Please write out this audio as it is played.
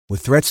With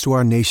threats to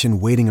our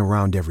nation waiting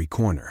around every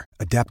corner,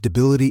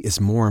 adaptability is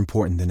more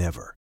important than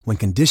ever. When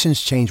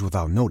conditions change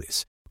without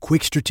notice,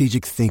 quick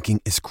strategic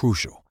thinking is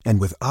crucial.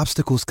 And with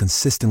obstacles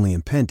consistently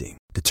impending,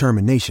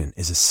 determination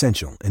is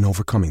essential in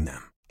overcoming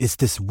them. It's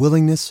this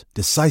willingness,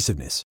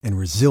 decisiveness, and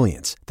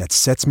resilience that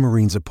sets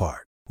Marines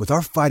apart. With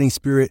our fighting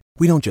spirit,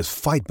 we don't just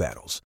fight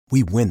battles,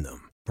 we win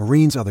them.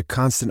 Marines are the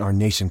constant our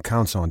nation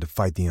counts on to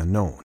fight the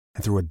unknown.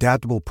 And through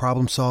adaptable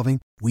problem solving,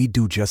 we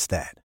do just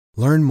that.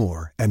 Learn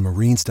more at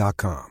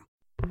marines.com.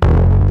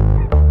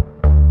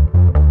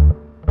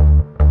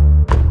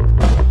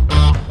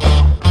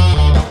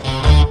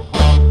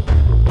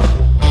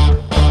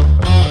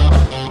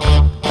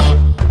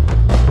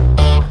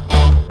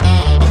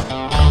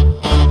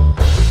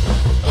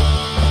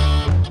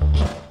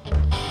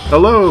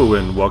 Hello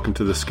and welcome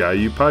to the Sky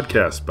U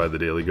podcast by the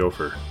Daily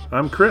Gopher.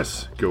 I'm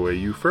Chris, Go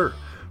AU Fur.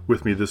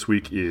 With me this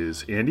week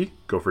is Andy,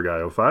 Gopher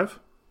Guy 05.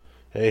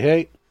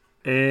 Hey.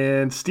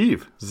 And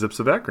Steve,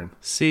 Zips of Akron.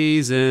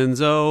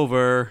 Season's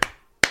over.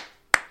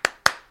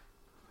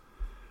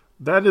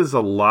 That is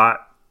a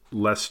lot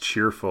less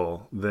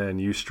cheerful than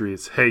U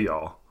Street's Hey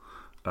Y'all.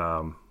 So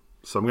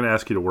I'm going to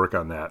ask you to work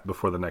on that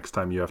before the next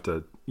time you have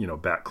to,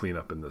 bat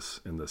cleanup in this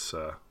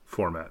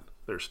format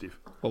there, Steve.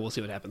 Well, we'll see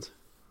what happens.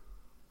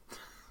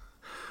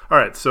 All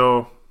right,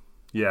 so,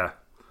 yeah,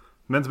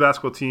 men's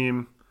basketball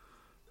team,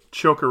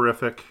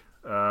 chokerific,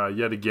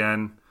 yet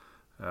again.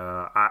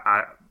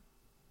 I'm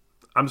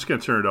just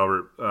going to turn it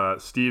over.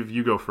 Steve,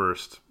 you go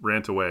first.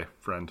 Rant away,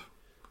 friend.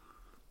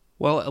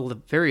 Well,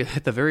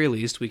 at the very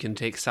least, we can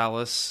take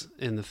solace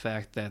in the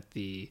fact that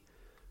the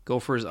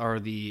Gophers are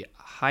the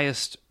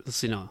highest. Let's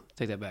see, no,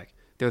 take that back.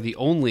 They're the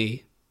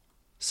only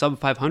sub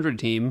 500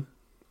 team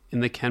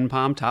in the Ken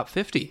Pom top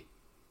 50.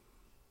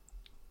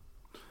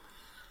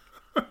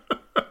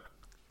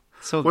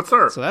 What's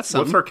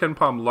our Ken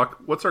Pom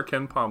luck? What's our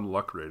Ken Pom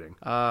luck rating?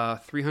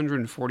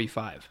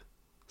 345.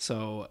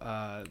 So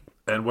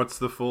and what's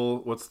the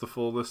full list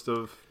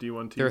of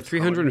D1 teams? There are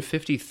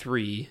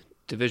 353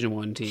 Division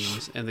I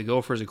teams, and the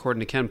Gophers,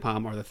 according to Ken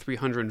Pom, are the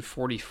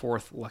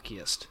 344th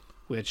luckiest.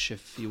 Which,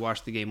 if you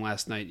watched the game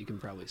last night, you can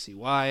probably see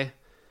why.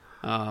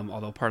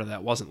 Although part of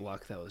that wasn't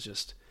luck, that was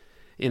just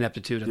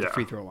ineptitude at the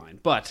free throw line.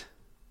 But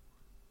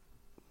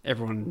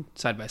everyone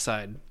side by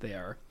side, they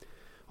are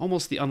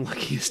almost the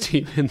unluckiest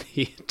team in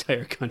the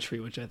entire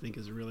country, which I think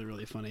is really,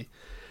 really funny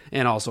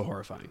and also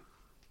horrifying.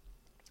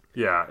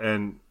 Yeah,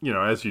 and,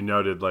 as you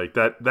noted, like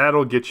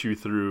that'll get you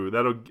through,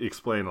 that'll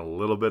explain a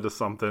little bit of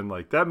something.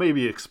 Like that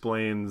maybe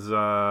explains the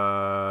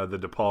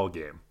DePaul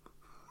game.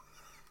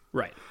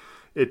 Right.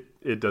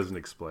 It doesn't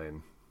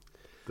explain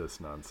this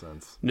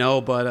nonsense.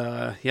 No, but,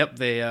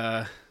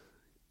 that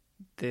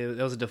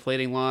was a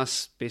deflating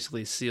loss,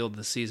 basically sealed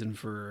the season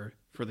for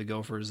the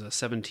Gophers, a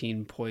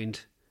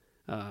 17-point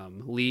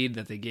lead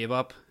that they gave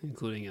up,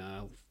 including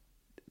a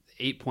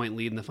 8-point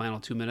lead in the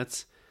final 2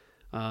 minutes.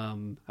 I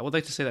would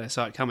like to say that I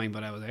saw it coming,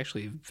 but I was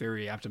actually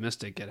very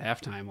optimistic at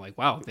halftime. Like,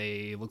 wow,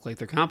 they look like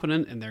they're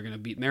competent and they're going to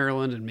beat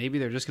Maryland and maybe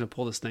they're just going to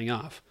pull this thing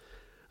off.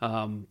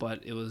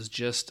 But it was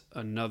just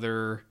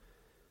another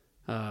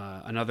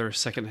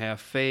second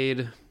half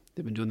fade.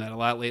 They've been doing that a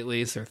lot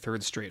lately. It's their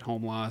third straight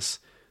home loss.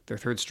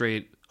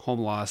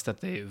 That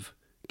they've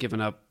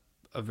given up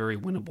a very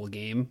winnable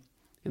game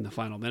in the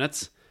final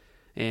minutes.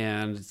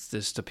 And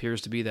this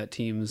appears to be that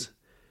team's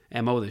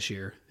MO this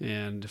year.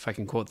 And if I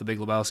can quote The Big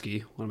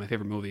Lebowski, one of my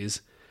favorite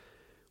movies,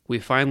 they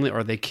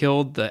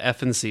killed the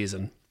effing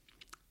season.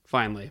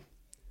 Finally.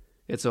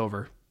 It's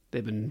over.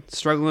 They've been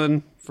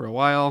struggling for a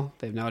while.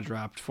 They've now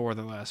dropped 4 of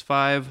their last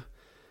 5.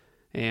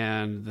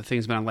 And the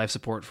thing's been on life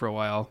support for a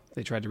while.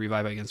 They tried to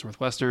revive it against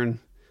Northwestern.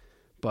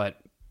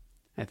 But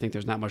I think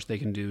there's not much they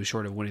can do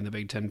short of winning the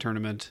Big Ten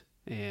tournament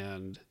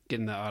and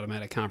getting the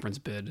automatic conference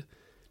bid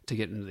to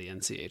get into the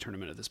NCAA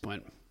tournament at this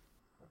point.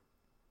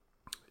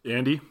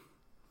 Andy,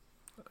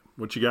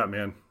 what you got,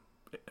 man?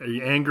 Are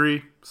you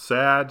angry,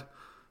 sad,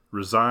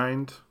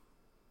 resigned,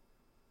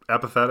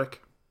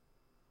 apathetic?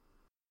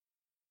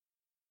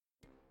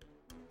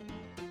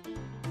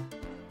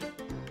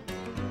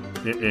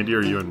 Andy,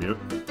 are you on mute?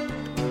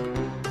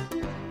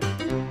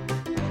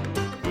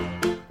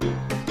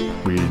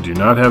 We do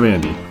not have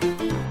Andy.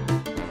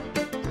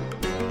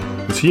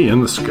 Is he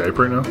in the Skype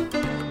right now?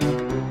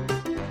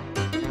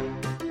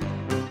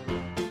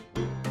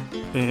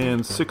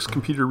 And 6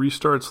 computer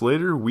restarts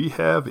later, we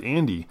have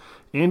Andy.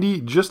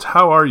 Andy, just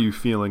how are you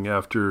feeling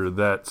after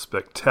that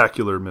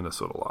spectacular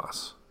Minnesota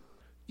loss?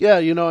 Yeah,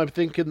 I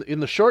think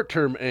in the short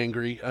term,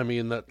 angry. I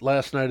mean, that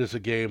last night is a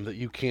game that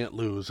you can't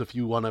lose if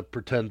you want to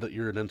pretend that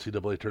you're an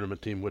NCAA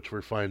tournament team, which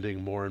we're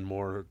finding more and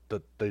more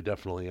that they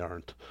definitely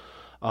aren't.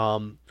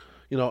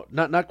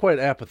 Not quite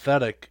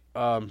apathetic,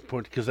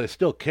 because I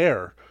still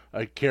care.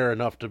 I care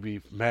enough to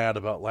be mad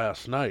about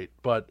last night,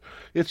 but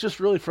it's just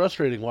really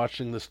frustrating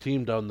watching this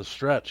team down the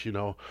stretch.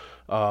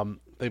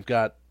 They've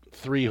got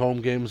 3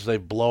 home games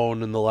they've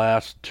blown in the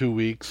last 2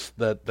 weeks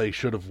that they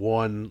should have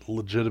won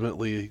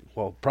legitimately.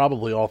 Well,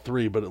 probably all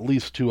 3, but at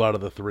least 2 out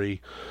of the 3.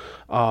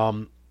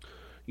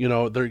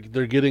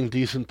 they're getting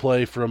decent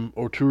play from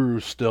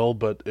Oturu still,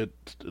 but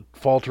it's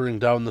faltering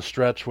down the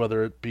stretch,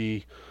 whether it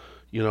be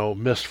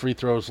missed free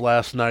throws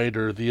last night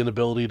or the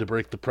inability to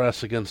break the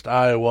press against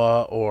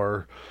Iowa,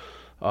 or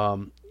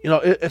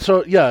it's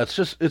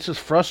just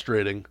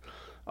frustrating.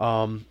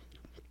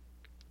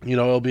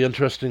 It'll be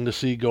interesting to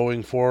see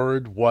going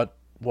forward what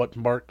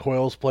Mark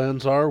Coyle's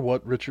plans are,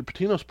 what Richard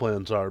Pitino's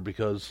plans are,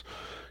 because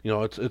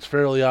it's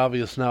fairly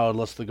obvious now,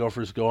 unless the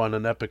Gophers go on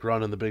an epic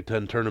run in the Big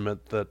Ten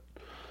tournament, that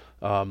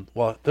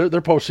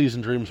their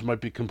postseason dreams might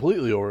be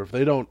completely over. If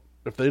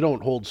they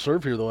don't hold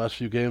serve here the last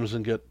few games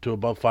and get to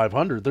above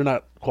 500, they're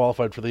not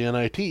qualified for the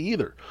NIT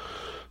either.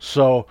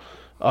 So,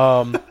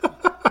 I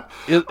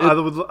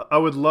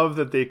would love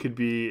that they could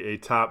be a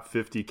top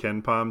 50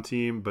 Ken Pom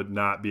team, but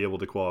not be able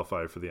to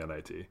qualify for the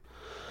NIT.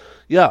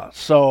 Yeah.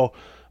 So,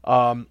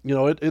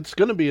 it's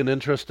going to be an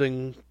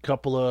interesting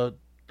couple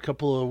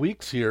of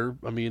weeks here.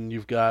 I mean,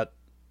 you've got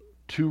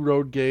 2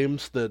 road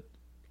games that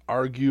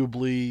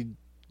arguably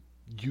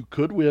you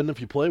could win if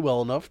you play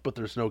well enough, but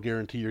there's no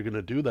guarantee you're going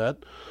to do that.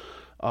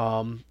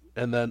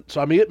 And then,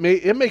 so I mean, it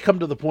may come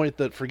to the point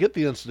that, forget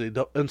the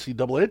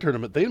NCAA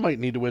tournament, they might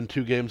need to win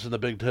 2 games in the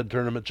Big Ten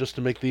tournament just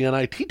to make the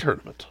NIT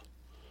tournament.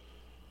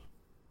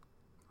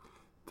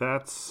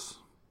 That's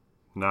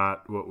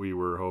not what we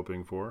were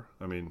hoping for.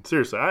 I mean,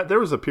 seriously, there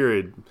was a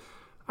period,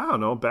 I don't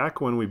know,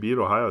 back when we beat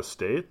Ohio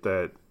State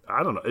that,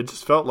 I don't know, it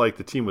just felt like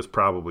the team was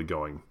probably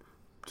going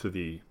to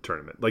the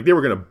tournament. Like they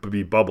were going to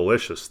be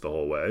bubblicious the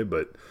whole way,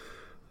 but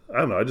I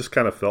don't know, I just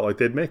kind of felt like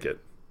they'd make it.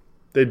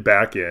 They'd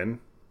back in,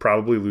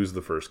 probably lose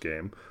the first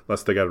game,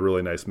 unless they got a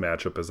really nice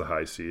matchup as a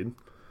high seed.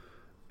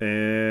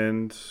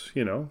 And,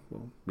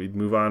 we'd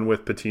move on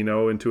with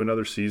Pitino into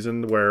another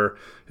season where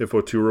if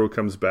Oturu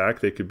comes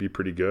back, they could be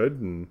pretty good.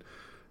 And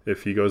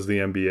if he goes to the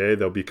NBA,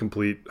 they'll be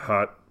complete,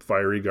 hot,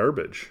 fiery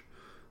garbage.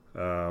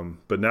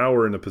 But now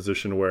we're in a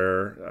position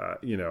where,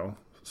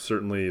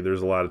 certainly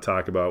there's a lot of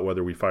talk about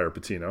whether we fire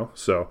Pitino.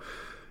 So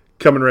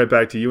coming right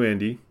back to you,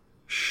 Andy,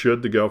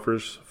 should the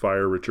Gophers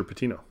fire Richard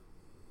Pitino?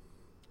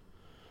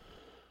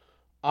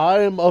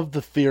 I'm of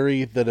the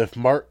theory that if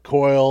Mark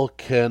Coyle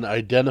can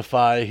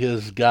identify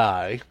his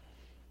guy,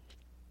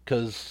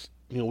 because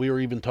we were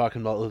even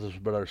talking about this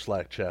with our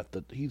Slack chat,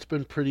 that he's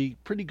been pretty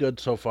good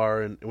so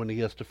far, and when he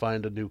has to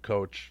find a new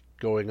coach,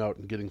 going out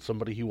and getting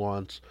somebody he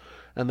wants,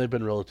 and they've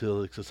been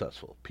relatively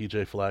successful.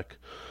 PJ Fleck,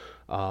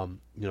 Bob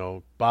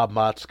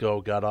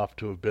Motzko got off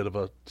to a bit of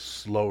a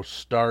slow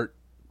start,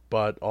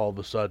 but all of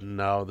a sudden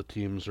now the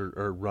teams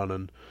are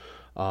running.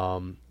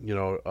 Jamie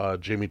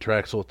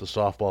Traxel with the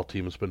softball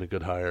team has been a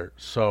good hire.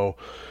 So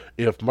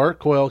if Mark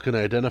Coyle can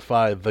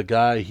identify the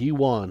guy he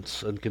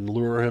wants and can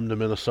lure him to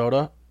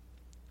Minnesota,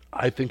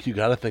 I think you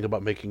got to think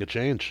about making a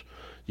change.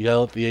 You got to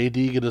let the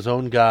AD get his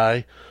own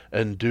guy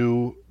and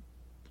do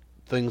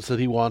things that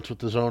he wants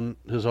with his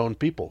own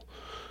people.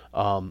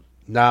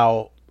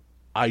 Now,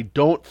 I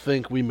don't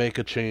think we make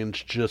a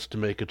change just to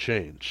make a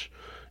change.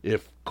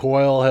 If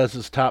Coyle has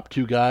his top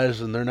 2 guys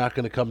and they're not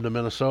going to come to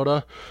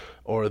Minnesota,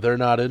 or they're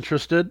not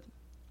interested,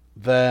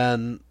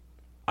 then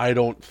I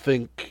don't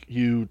think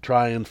you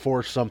try and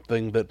force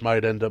something that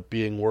might end up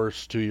being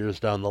worse 2 years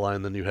down the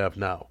line than you have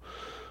now.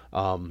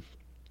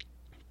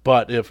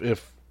 But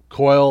if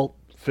Coyle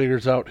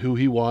figures out who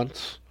he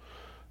wants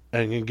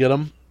and can get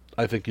him,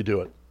 I think you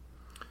do it.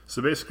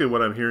 So basically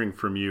what I'm hearing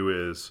from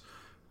you is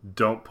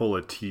don't pull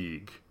a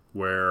Teague,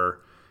 where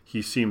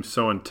he seemed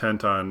so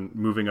intent on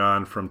moving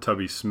on from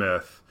Tubby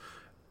Smith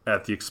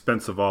at the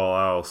expense of all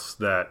else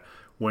that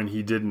when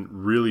he didn't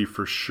really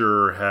for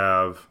sure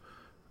have,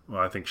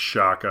 I think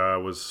Shaka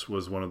was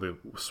one of the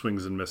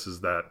swings and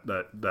misses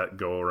that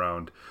go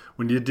around.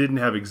 When you didn't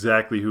have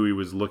exactly who he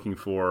was looking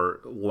for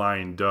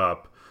lined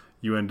up,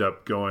 you end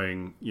up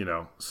going,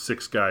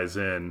 6 guys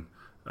in.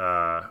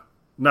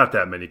 Not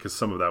that many, because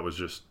some of that was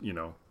just,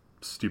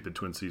 stupid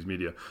Twin Cities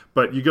media.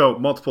 But you go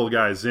multiple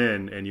guys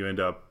in, and you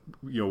end up,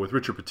 with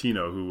Richard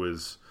Pitino, who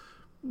was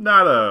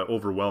not a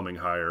overwhelming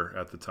hire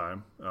at the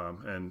time,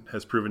 and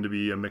has proven to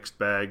be a mixed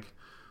bag.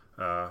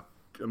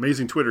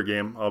 Amazing Twitter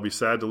game. I'll be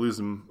sad to lose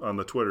him on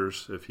the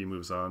Twitters if he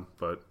moves on.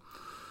 But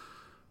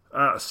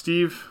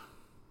Steve,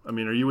 I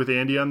mean, are you with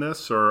Andy on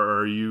this, or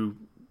are you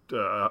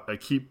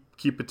keep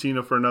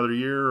Pitino for another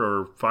year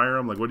or fire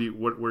him? Like,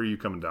 where are you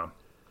coming down?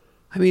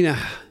 I mean,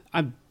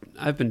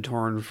 I've been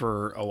torn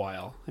for a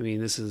while. I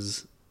mean,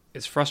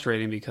 it's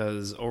frustrating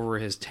because over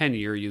his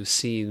tenure, you've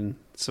seen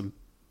some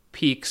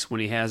peaks when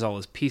he has all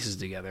his pieces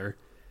together,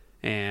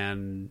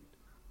 and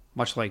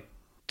much like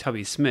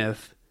Tubby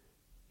Smith,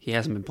 he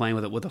hasn't been playing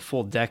with a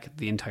full deck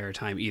the entire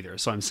time either.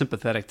 So I'm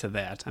sympathetic to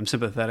that. I'm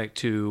sympathetic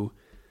to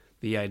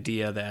the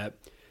idea that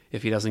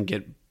if he doesn't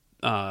get,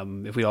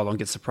 if we all don't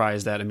get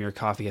surprised that Amir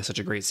Coffey has such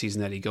a great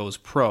season that he goes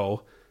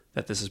pro,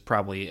 that this is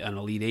probably an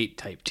Elite Eight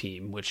type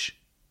team, which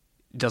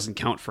doesn't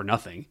count for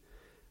nothing.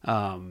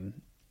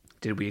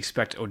 Did we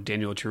expect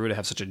Daniel Oturu to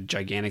have such a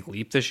gigantic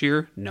leap this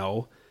year?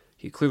 No.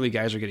 Clearly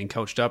guys are getting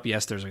coached up.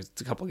 Yes, there's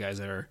a couple guys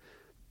that are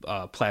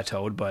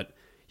plateaued, but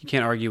you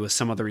can't argue with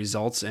some of the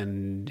results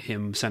and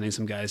him sending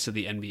some guys to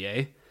the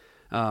NBA.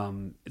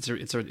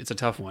 It's a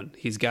tough one.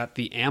 He's got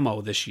the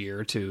ammo this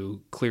year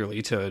to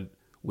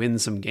win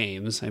some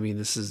games. I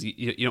mean,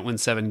 you don't win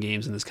 7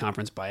 games in this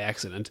conference by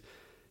accident.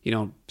 You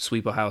don't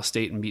sweep Ohio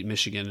State and beat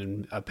Michigan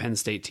and a Penn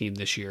State team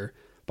this year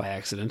by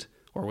accident,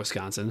 or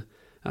Wisconsin.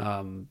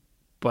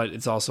 But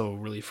it's also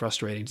really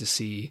frustrating to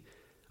see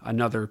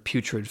another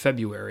putrid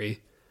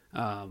February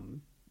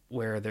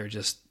where they're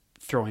just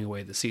throwing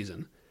away the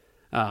season.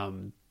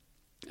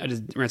 I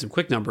just ran some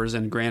quick numbers,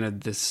 and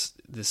granted,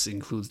 this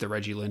includes the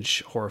Reggie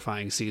Lynch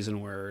horrifying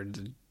season where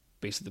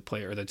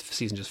basically the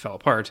season just fell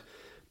apart.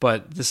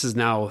 But this is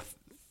now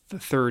the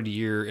 3rd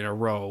year in a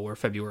row where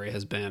February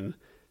has been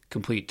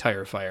complete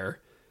tire fire.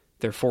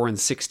 They're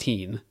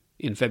 4-16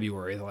 in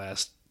February the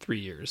last 3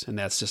 years, and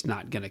that's just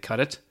not going to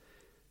cut it.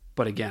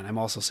 But again, I'm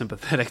also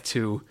sympathetic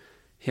to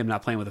him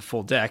not playing with a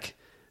full deck.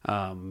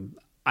 I'm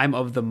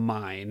of the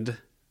mind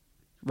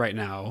right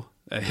now,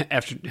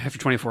 after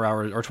 24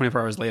 hours or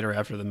 24 hours later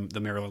after the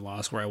Maryland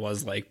loss, where I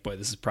was like, boy,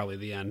 this is probably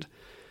the end.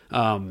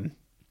 And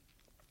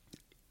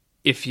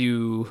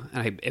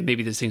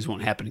maybe these things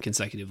won't happen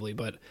consecutively,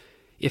 but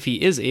if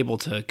he is able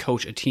to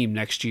coach a team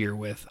next year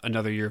with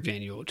another year of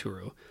Daniel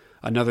Oturu,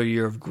 another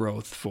year of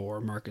growth for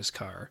Marcus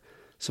Carr,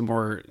 some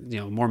more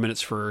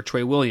minutes for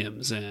Trey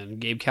Williams and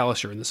Gabe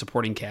Callister in the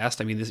supporting cast.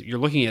 I mean, you're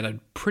looking at a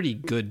pretty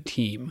good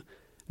team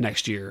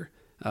next year,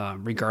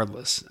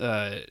 regardless.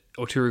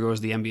 Oturu goes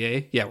to the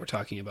NBA. Yeah, we're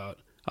talking about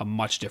a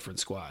much different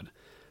squad.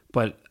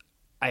 But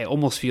I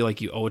almost feel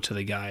like you owe it to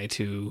the guy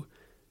to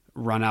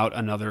run out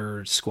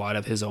another squad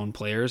of his own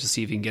players to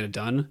see if he can get it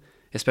done,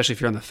 especially if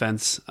you're on the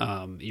fence.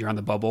 You're on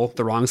the bubble,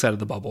 the wrong side of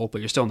the bubble,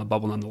 but you're still in the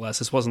bubble nonetheless.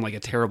 This wasn't like a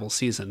terrible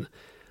season.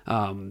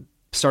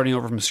 Starting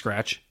over from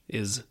scratch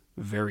is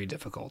very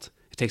difficult.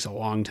 It takes a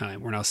long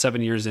time. We're now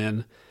 7 years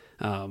in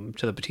to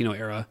the Pitino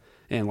era.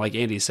 And like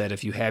Andy said,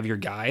 if you have your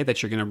guy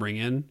that you're going to bring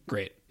in,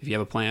 great. If you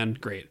have a plan,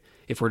 great.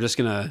 If we're just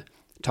going to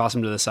toss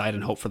him to the side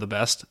and hope for the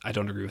best, I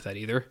don't agree with that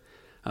either.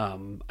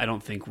 I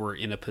don't think we're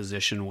in a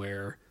position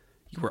where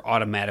we're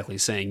automatically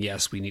saying,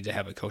 yes, we need to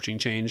have a coaching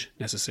change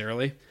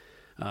necessarily.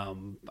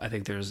 I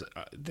think there's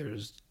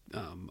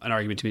an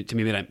argument to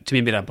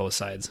be made on both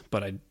sides,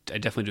 but I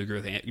definitely do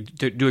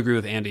agree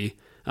with Andy.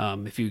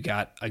 If you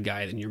got a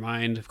guy in your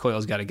mind, if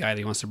Coyle's got a guy that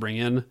he wants to bring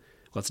in,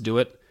 let's do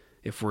it.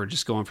 If we're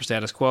just going for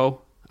status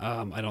quo,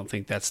 I don't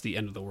think that's the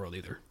end of the world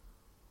either.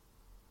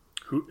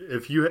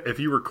 If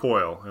you were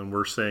Coyle and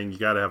we're saying you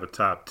got to have a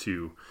top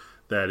 2,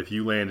 that if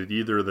you landed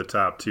either of the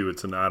top 2,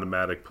 it's an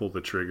automatic pull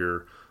the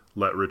trigger,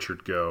 let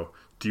Richard go.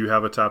 Do you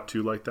have a top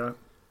 2 like that?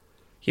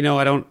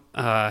 I don't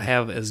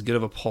have as good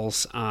of a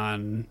pulse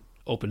on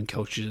open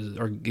coaches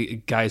or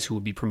guys who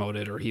will be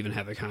promoted or even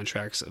have their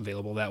contracts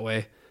available that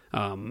way.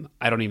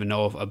 I don't even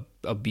know if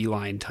a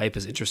Beeline type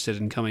is interested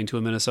in coming to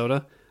a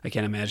Minnesota. I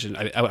can't imagine.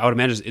 I would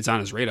imagine it's on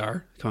his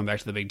radar coming back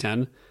to the Big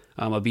Ten.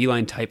 A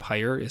Beeline type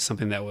hire is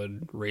something that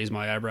would raise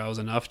my eyebrows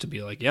enough to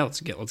be like, yeah, let's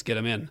get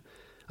him in.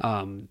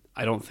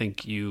 I don't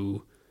think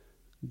you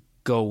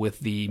go with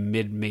the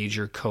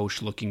mid-major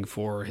coach looking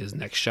for his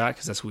next shot,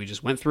 because that's what we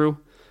just went through.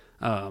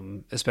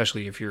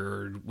 Especially if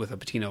you're with a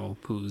Pitino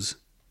who's,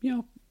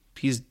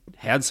 he's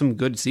had some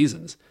good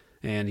seasons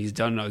and he's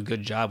done a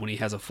good job when he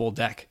has a full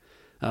deck.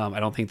 I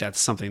don't think that's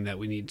something that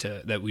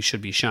we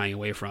should be shying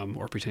away from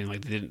or pretending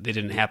like they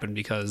didn't happen,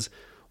 because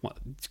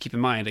keep in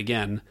mind,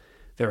 again,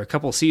 there are a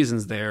couple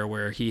seasons there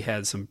where he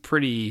had some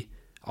pretty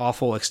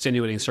awful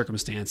extenuating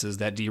circumstances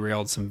that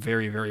derailed some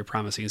very, very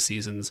promising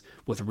seasons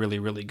with really,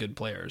 really good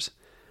players.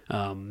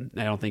 I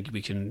don't think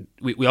we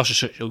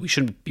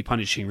shouldn't be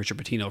punishing Richard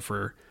Pitino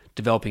for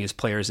developing his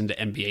players into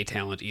NBA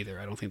talent either.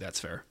 I don't think that's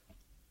fair.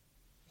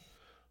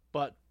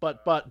 But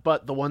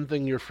the one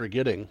thing you're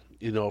forgetting,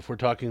 if we're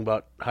talking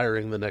about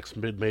hiring the next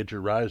mid-major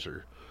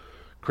riser,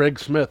 Craig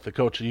Smith, the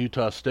coach of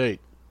Utah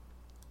State,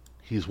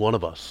 he's one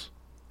of us.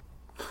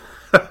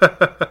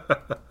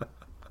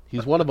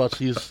 He's one of us.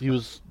 He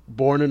was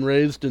born and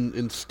raised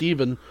in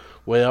Stephen,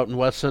 way out in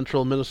west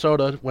central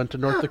Minnesota, went to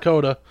North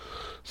Dakota.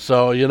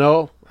 So, you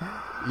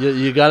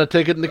got to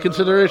take it into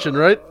consideration,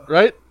 right?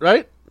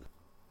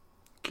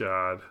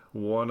 God,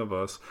 one of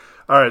us.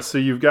 All right, so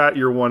you've got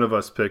your one of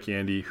us pick,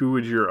 Andy. Who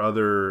would your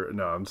other?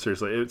 No, I'm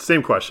seriously.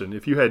 Same question.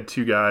 If you had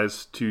two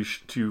guys, two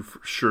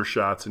sure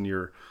shots in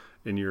your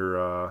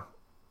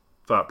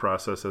thought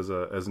process as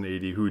an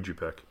AD, who would you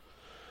pick?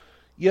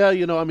 Yeah,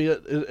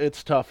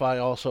 it's tough. I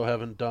also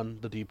haven't done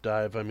the deep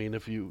dive. I mean,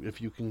 if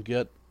you can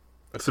get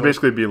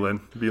basically Beeline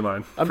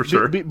for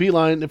sure.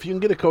 Beeline, if you can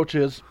get a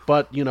coach's,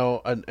 but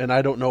and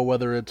I don't know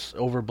whether it's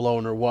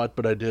overblown or what,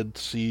 but I did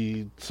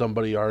see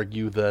somebody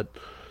argue that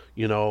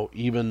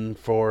even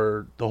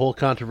for the whole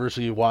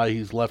controversy why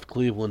he's left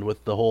Cleveland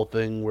with the whole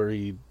thing where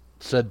he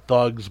said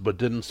thugs but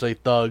didn't say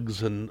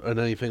thugs and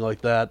anything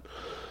like that,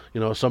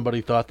 somebody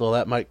thought, well,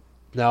 that might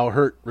now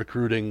hurt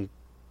recruiting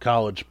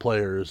college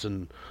players,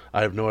 and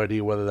I have no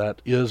idea whether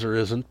that is or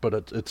isn't, but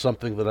it's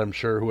something that I'm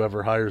sure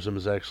whoever hires him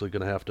is actually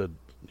going to have to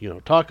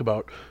talk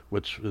about,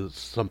 which is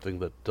something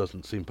that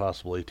doesn't seem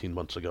possible 18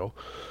 months ago.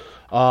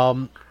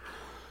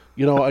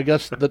 I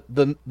guess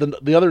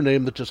the other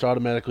name that just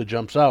automatically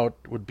jumps out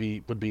would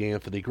be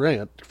Anthony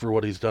Grant for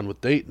what he's done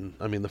with Dayton.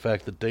 I mean, the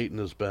fact that Dayton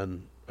has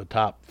been a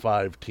top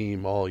 5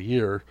 team all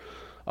year.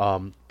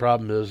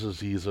 Problem is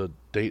he's a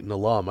Dayton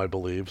alum, I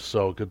believe.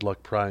 So good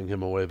luck prying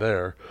him away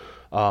there.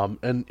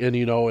 And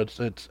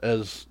it's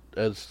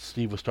as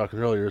Steve was talking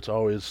earlier, it's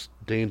always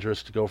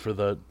dangerous to go for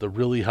the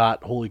really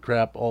hot, holy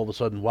crap, all of a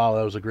sudden, wow,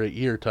 that was a great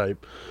year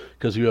type,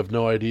 because you have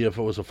no idea if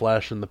it was a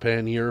flash in the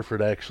pan year, if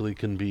it actually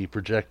can be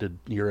projected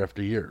year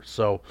after year.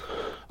 So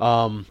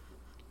I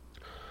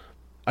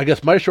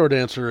guess my short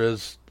answer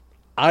is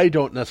I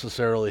don't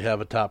necessarily have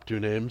a top 2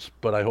 names,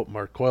 but I hope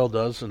Mark Coyle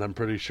does, and I'm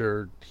pretty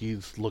sure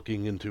he's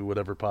looking into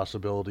whatever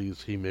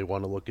possibilities he may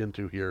want to look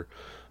into here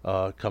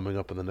coming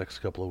up in the next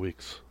couple of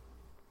weeks.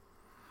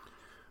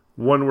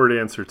 One-word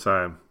answer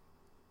time.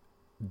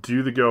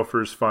 Do the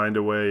Gophers find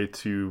a way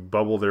to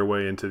bubble their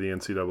way into the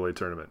NCAA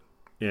tournament?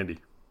 Andy?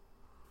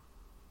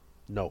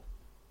 No.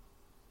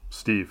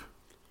 Steve?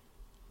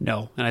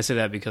 No, and I say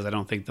that because I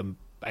don't think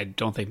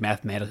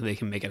mathematically they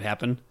can make it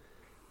happen.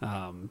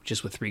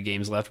 Just with 3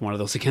 games left, one of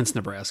those against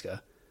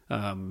Nebraska.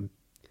 And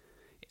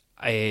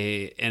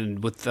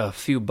with a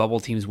few bubble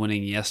teams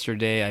winning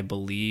yesterday, I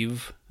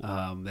believe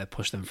that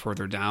pushed them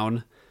further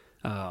down.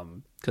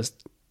 Because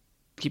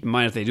keep in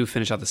mind, if they do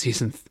finish out the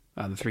season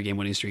on the 3-game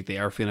winning streak, they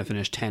are going to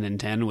finish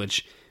 10-10.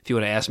 Which, if you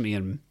would have asked me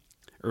in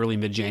early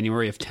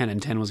mid-January if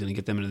 10-10 was going to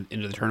get them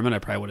into the tournament, I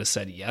probably would have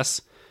said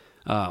yes.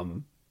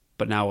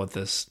 But now with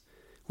this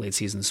late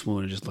season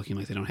swoon and just looking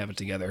like they don't have it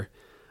together,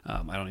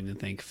 I don't even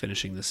think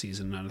finishing the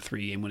season on a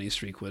 3-game winning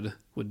streak would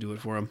do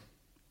it for them.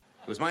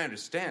 It was my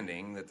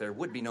understanding that there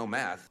would be no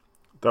math.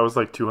 That was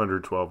like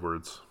 212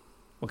 words.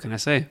 What can I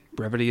say?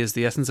 Brevity is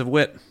the essence of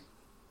wit.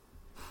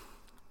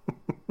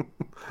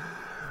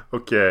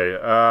 Okay,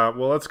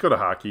 well, let's go to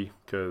hockey,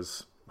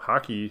 because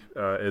hockey,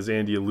 as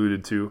Andy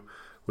alluded to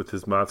with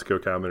his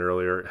Motzko comment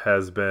earlier,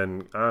 has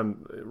been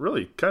on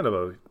really kind of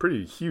a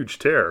pretty huge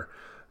tear.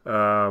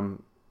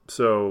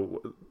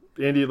 So,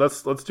 Andy,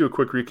 let's do a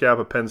quick recap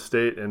of Penn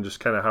State and just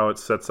kind of how it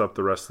sets up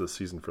the rest of the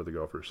season for the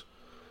Gophers.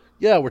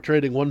 Yeah, we're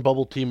trading one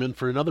bubble team in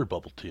for another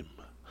bubble team.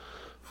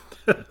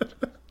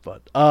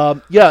 But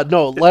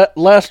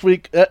last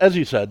week, as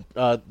you said,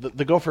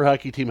 the Gopher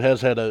hockey team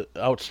has had an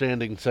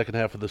outstanding second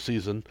half of the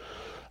season.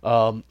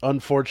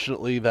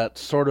 Unfortunately, that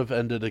sort of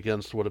ended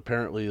against what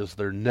apparently is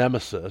their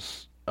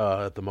nemesis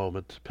at the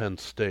moment, Penn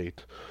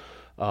State.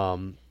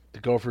 The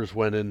Gophers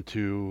went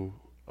into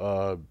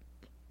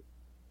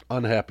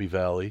Unhappy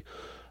Valley,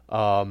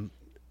 and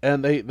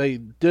they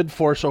did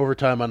force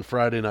overtime on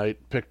Friday night,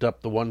 picked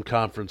up the one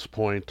conference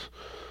point,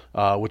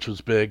 which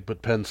was big,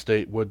 but Penn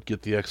State would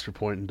get the extra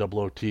point in double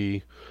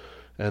OT.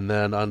 And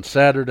then on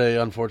Saturday,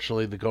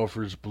 unfortunately, the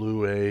Gophers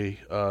blew a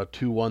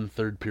 2-1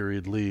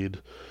 third-period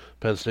lead.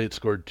 Penn State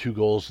scored 2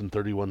 goals in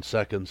 31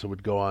 seconds and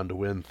would go on to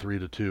win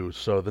 3-2.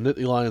 So the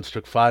Nittany Lions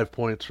took 5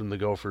 points from the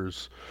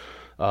Gophers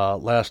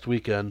last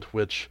weekend,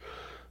 which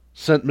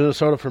sent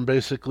Minnesota from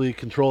basically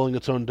controlling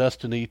its own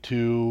destiny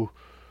to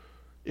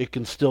it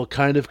can still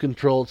kind of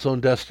control its own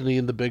destiny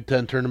in the Big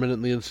Ten tournament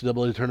and the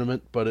NCAA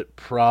tournament, but it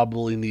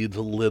probably needs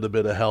a little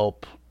bit of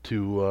help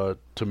to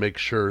make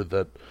sure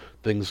that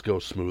things go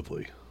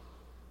smoothly.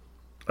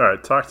 All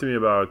right, talk to me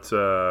about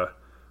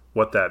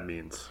what that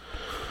means.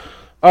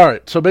 All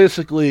right, so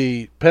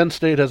basically Penn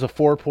State has a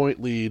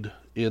 4-point lead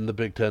in the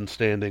Big Ten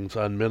standings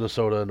on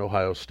Minnesota and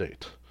Ohio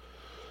State.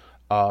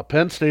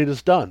 Penn State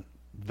is done.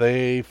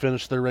 They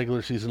finished their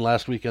regular season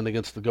last weekend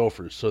against the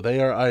Gophers, so they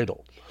are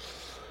idle.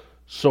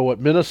 So what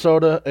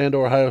Minnesota and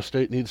Ohio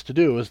State needs to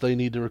do is they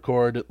need to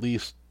record at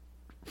least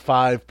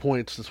 5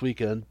 points this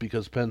weekend,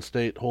 because Penn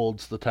State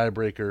holds the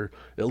tiebreaker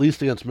at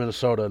least against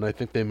Minnesota, and I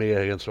think they may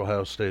against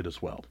Ohio State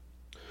as well.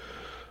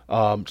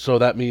 So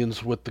that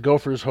means with the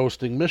Gophers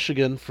hosting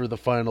Michigan for the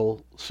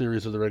final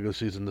series of the regular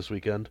season this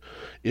weekend,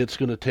 it's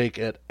going to take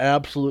at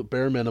absolute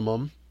bare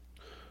minimum,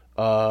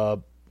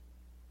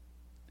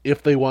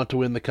 if they want to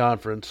win the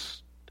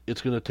conference,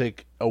 it's going to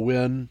take a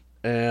win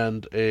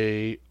and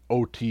a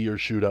OT or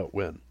shootout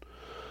win.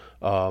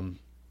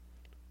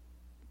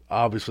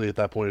 Obviously, at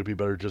that point, it'd be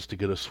better just to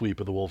get a sweep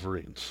of the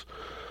Wolverines.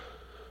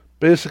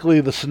 Basically,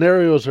 the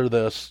scenarios are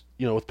this: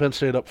 with Penn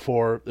State up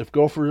 4, if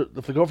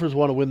the Gophers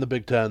want to win the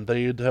Big Ten,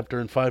 they'd have to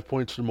earn 5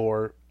 points or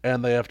more,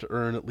 and they have to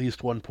earn at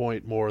least 1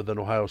 point more than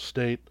Ohio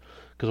State,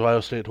 because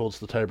Ohio State holds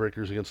the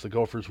tiebreakers against the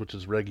Gophers, which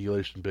is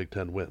regulation Big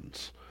Ten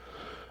wins.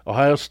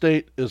 Ohio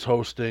State is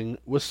hosting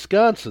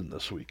Wisconsin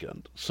this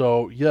weekend.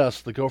 So,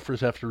 yes, the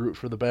Gophers have to root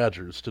for the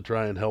Badgers to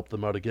try and help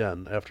them out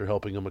again after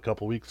helping them a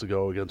couple weeks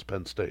ago against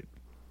Penn State.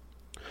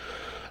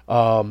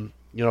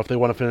 If they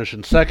want to finish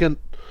in second,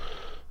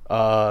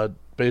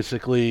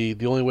 basically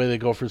the only way the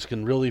Gophers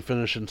can really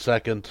finish in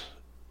second,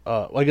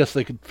 I guess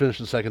they could finish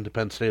in second to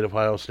Penn State if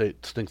Ohio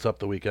State stinks up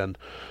the weekend.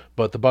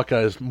 But the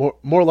Buckeyes,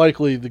 more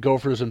likely the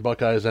Gophers and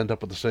Buckeyes end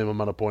up with the same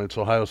amount of points.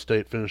 Ohio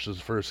State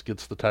finishes first,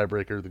 gets the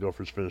tiebreaker. The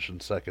Gophers finish in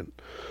second.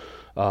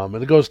 And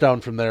it goes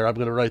down from there. I'm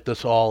going to write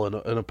this all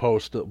in a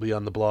post that will be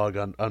on the blog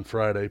on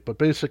Friday. But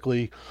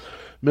basically,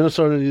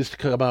 Minnesota needs to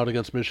come out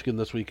against Michigan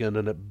this weekend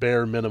and at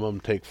bare minimum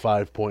take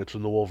 5 points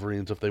from the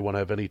Wolverines if they want to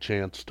have any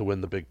chance to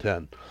win the Big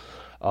Ten.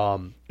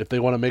 If they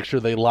want to make sure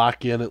they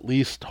lock in at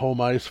least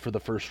home ice for the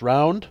first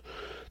round,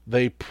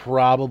 they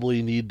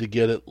probably need to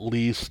get at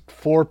least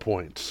 4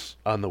 points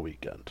on the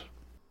weekend.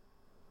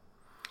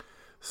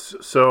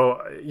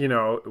 So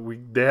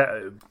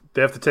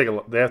they have to take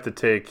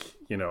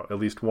at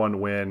least one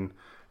win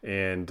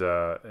and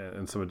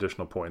some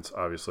additional points,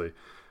 obviously,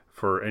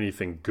 for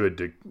anything good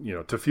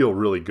to feel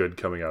really good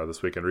coming out of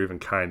this weekend, or even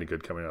kind of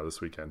good coming out of this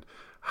weekend.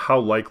 How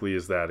likely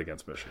is that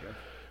against Michigan?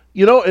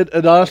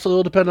 It honestly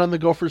will depend on the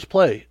Gophers'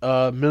 play.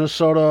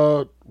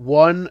 Minnesota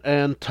won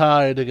and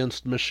tied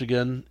against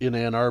Michigan in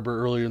Ann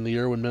Arbor earlier in the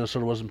year when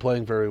Minnesota wasn't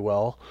playing very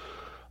well.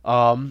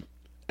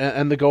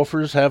 And the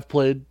Gophers have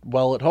played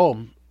well at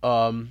home.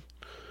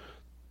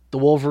 The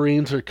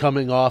Wolverines are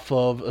coming off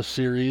of a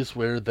series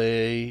where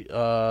they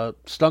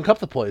stunk up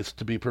the place,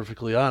 to be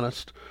perfectly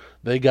honest.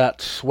 They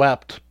got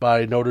swept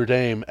by Notre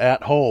Dame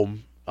at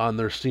home on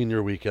their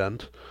senior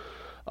weekend.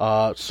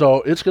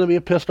 So it's going to be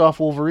a pissed-off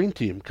Wolverine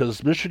team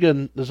because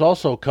Michigan is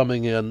also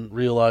coming in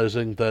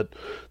realizing that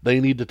they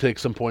need to take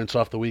some points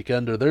off the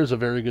weekend, or there's a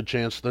very good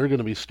chance they're going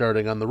to be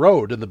starting on the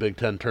road in the Big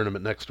Ten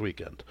tournament next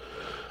weekend.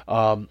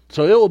 So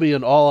it will be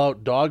an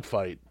all-out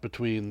dogfight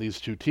between these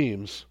two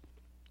teams.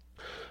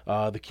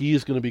 The key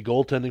is going to be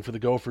goaltending for the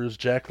Gophers.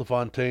 Jack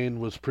LaFontaine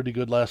was pretty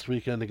good last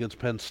weekend against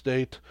Penn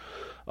State.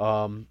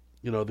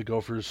 The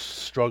Gophers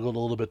struggled a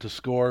little bit to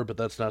score, but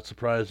that's not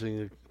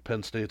surprising.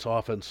 Penn State's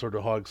offense sort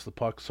of hogs the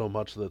puck so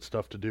much that it's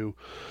tough to do.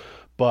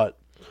 But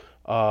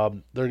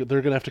they're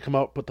going to have to come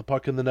out, put the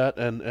puck in the net,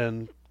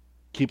 and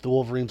keep the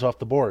Wolverines off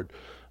the board.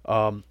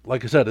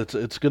 Like I said,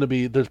 it's going to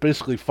be, there's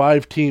basically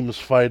 5 teams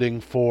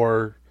fighting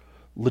for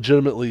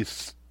legitimately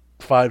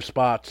 5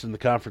 spots in the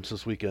conference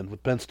this weekend.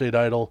 With Penn State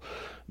idle,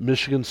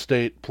 Michigan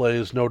State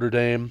plays Notre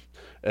Dame,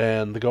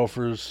 and the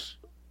Gophers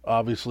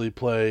obviously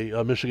play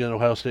Michigan,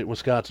 Ohio State,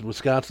 Wisconsin.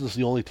 Wisconsin is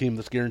the only team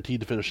that's guaranteed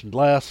to finish in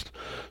last,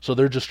 so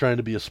they're just trying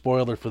to be a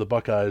spoiler for the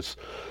Buckeyes.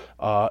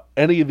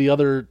 Any of the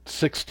other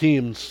 6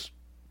 teams,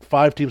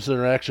 5 teams in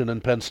interaction in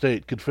Penn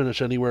State could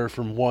finish anywhere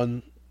from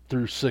 1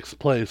 through 6th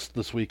place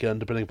this weekend,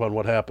 depending upon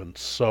what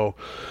happens. So,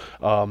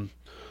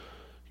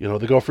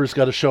 the Gophers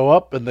got to show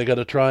up, and they got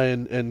to try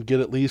and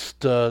get at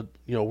least,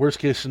 worst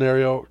case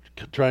scenario,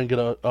 try and get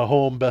a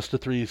home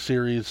best-of-3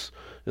 series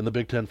in the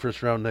Big Ten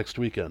first round next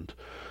weekend.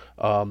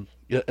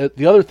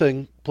 The other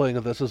thing playing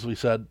at this, as we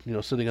said,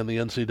 sitting on the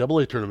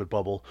NCAA tournament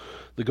bubble,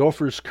 the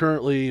Gophers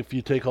currently, if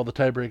you take all the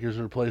tiebreakers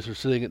in place, are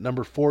sitting at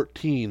number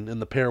 14 in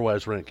the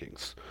pairwise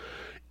rankings.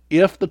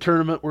 If the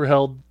tournament were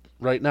held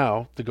right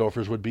now, the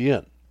Gophers would be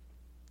in.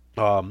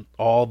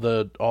 All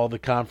the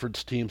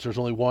conference teams, there's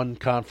only one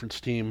conference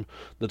team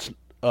that's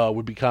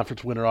would be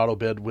conference winner, auto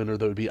bid winner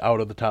that would be out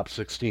of the top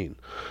 16.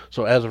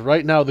 So as of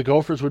right now, the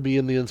Gophers would be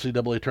in the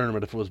NCAA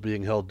tournament if it was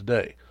being held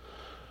today.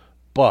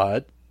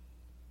 But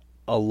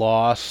a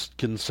loss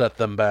can set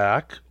them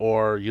back,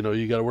 or, you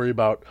got to worry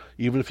about,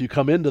 even if you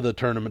come into the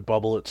tournament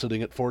bubble at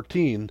sitting at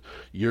 14,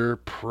 you're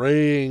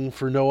praying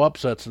for no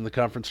upsets in the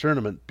conference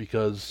tournament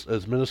because,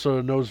 as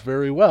Minnesota knows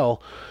very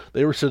well,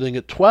 they were sitting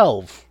at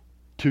 12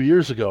 2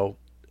 years ago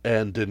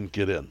and didn't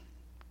get in.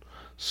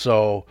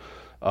 So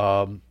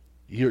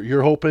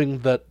you're hoping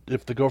that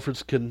if the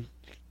Gophers can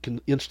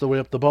inch their way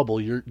up the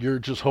bubble, you're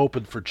just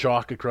hoping for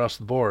chalk across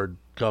the board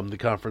come the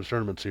conference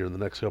tournaments here in the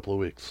next couple of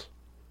weeks.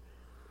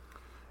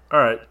 All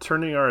right,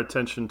 turning our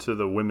attention to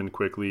the women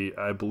quickly,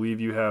 I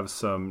believe you have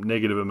some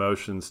negative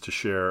emotions to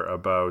share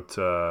about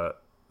the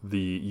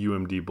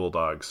UMD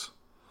Bulldogs.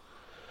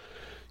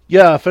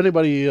 Yeah, if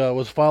anybody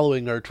was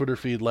following our Twitter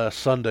feed last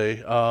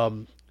Sunday,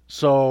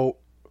 so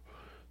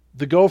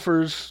the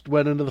Gophers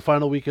went into the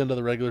final weekend of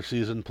the regular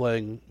season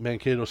playing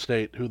Mankato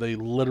State, who they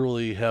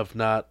literally have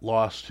not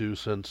lost to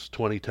since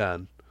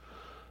 2010.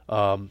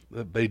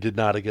 They did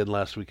not again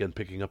last weekend,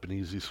 picking up an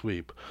easy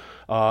sweep.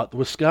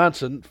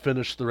 Wisconsin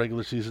finished the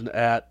regular season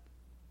at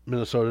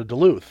Minnesota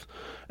Duluth,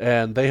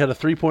 and they had a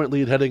 3-point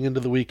lead heading into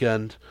the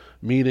weekend,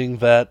 meaning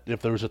that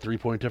if there was a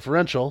 3-point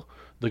differential,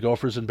 the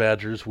Gophers and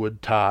Badgers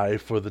would tie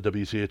for the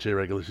WCHA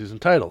regular season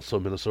title, so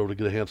Minnesota would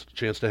get a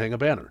chance to hang a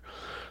banner.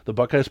 The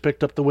Buckeyes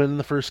picked up the win in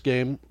the first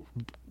game,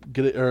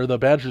 the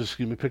Badgers,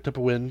 picked up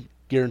a win,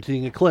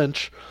 guaranteeing a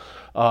clinch.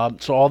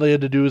 So all they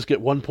had to do is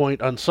get 1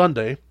 point on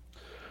Sunday.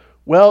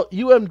 Well,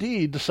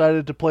 UMD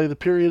decided to play the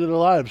period of their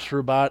lives for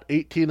about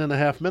 18 and a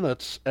half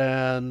minutes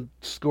and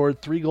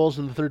scored 3 goals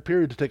in the third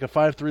period to take a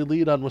 5-3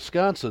 lead on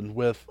Wisconsin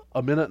with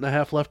a minute and a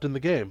half left in the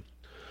game.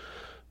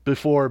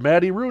 Before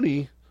Maddie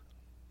Rooney,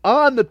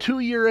 on the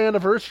 2-year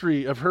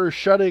anniversary of her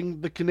shutting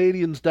the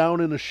Canadians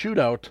down in a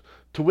shootout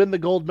to win the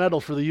gold medal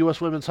for the U.S.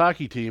 women's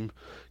hockey team,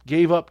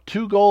 gave up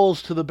 2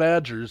 goals to the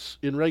Badgers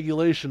in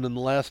regulation in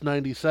the last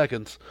 90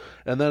 seconds,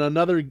 and then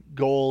another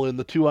goal in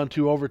the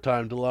 2-on-2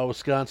 overtime to allow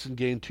Wisconsin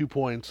gain 2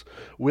 points,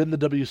 win the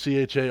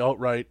WCHA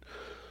outright,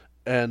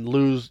 and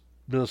lose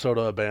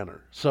Minnesota a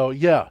banner. So,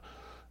 yeah,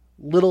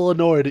 little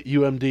annoyed at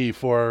UMD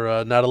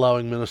for not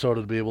allowing Minnesota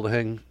to be able to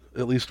hang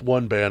at least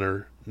one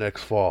banner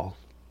next fall.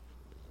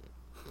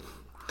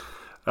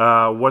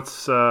 How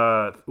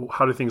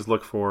do things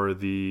look for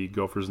the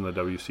Gophers in the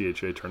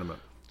WCHA tournament?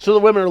 So the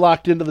women are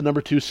locked into the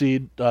number 2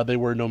 seed. They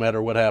were, no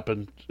matter what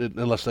happened,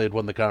 unless they had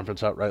won the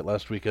conference outright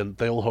last weekend.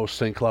 They will host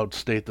St. Cloud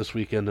State this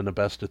weekend in a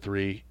best of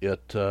 3.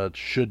 It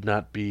should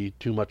not be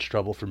too much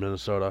trouble for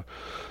Minnesota.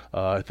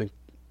 I think,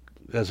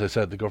 as I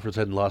said, the Gophers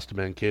hadn't lost to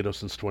Mankato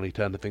since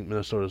 2010. I think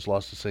Minnesota's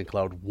lost to St.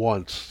 Cloud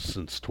once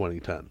since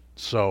 2010.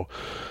 So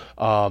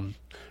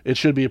it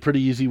should be a pretty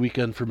easy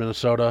weekend for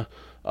Minnesota.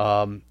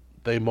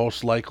 They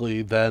most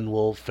likely then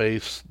will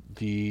face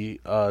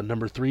the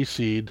number 3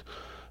 seed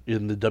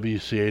in the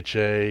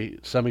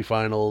WCHA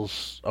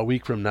semifinals a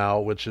week from now,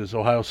 which is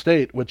Ohio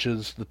State, which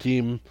is the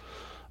team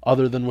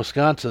other than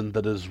Wisconsin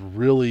that has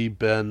really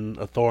been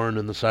a thorn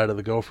in the side of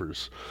the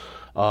Gophers.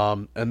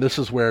 And this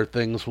is where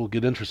things will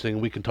get interesting.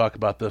 We can talk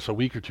about this a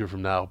week or two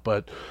from now,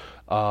 but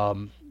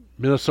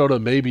Minnesota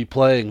may be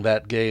playing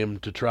that game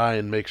to try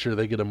and make sure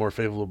they get a more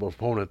favorable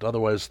opponent.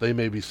 Otherwise, they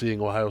may be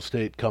seeing Ohio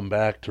State come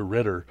back to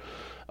Ritter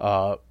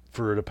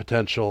for a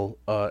potential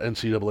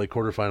NCAA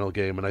quarterfinal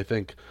game. And I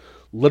think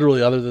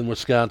literally, other than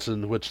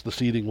Wisconsin, which the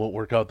seeding won't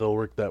work out, they'll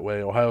work that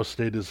way, Ohio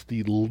State is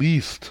the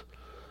least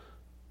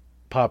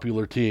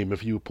popular team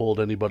if you pulled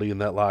anybody in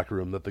that locker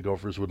room that the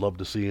Gophers would love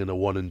to see in a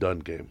one-and-done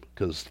game,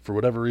 because for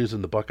whatever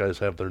reason, the Buckeyes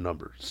have their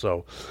number.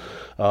 So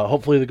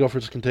hopefully the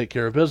Gophers can take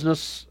care of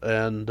business,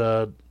 and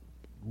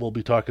we'll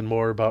be talking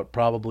more about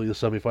probably the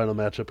semifinal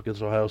matchup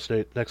against Ohio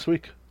State next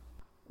week.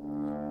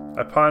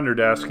 I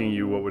pondered asking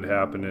you what would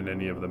happen in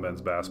any of the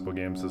men's basketball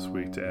games this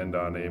week to end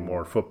on a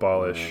more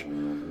football-ish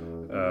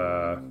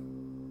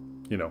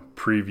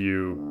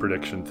preview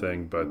prediction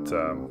thing, but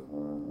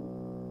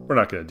we're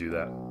not going to do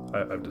that.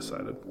 I've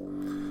decided.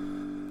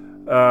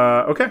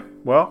 Okay,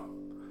 well,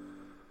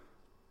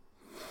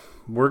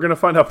 we're going to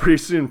find out pretty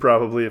soon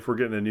probably if we're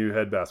getting a new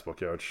head basketball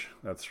coach.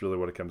 That's really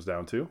what it comes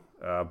down to.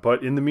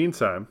 But in the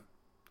meantime,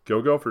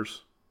 go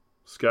Gophers.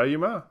 Sky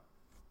Yuma.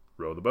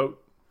 Row the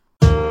boat.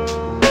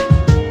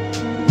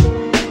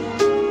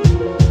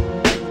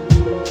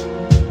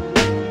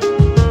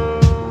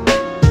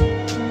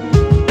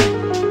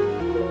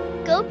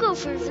 Go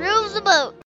Gophers, row the boat.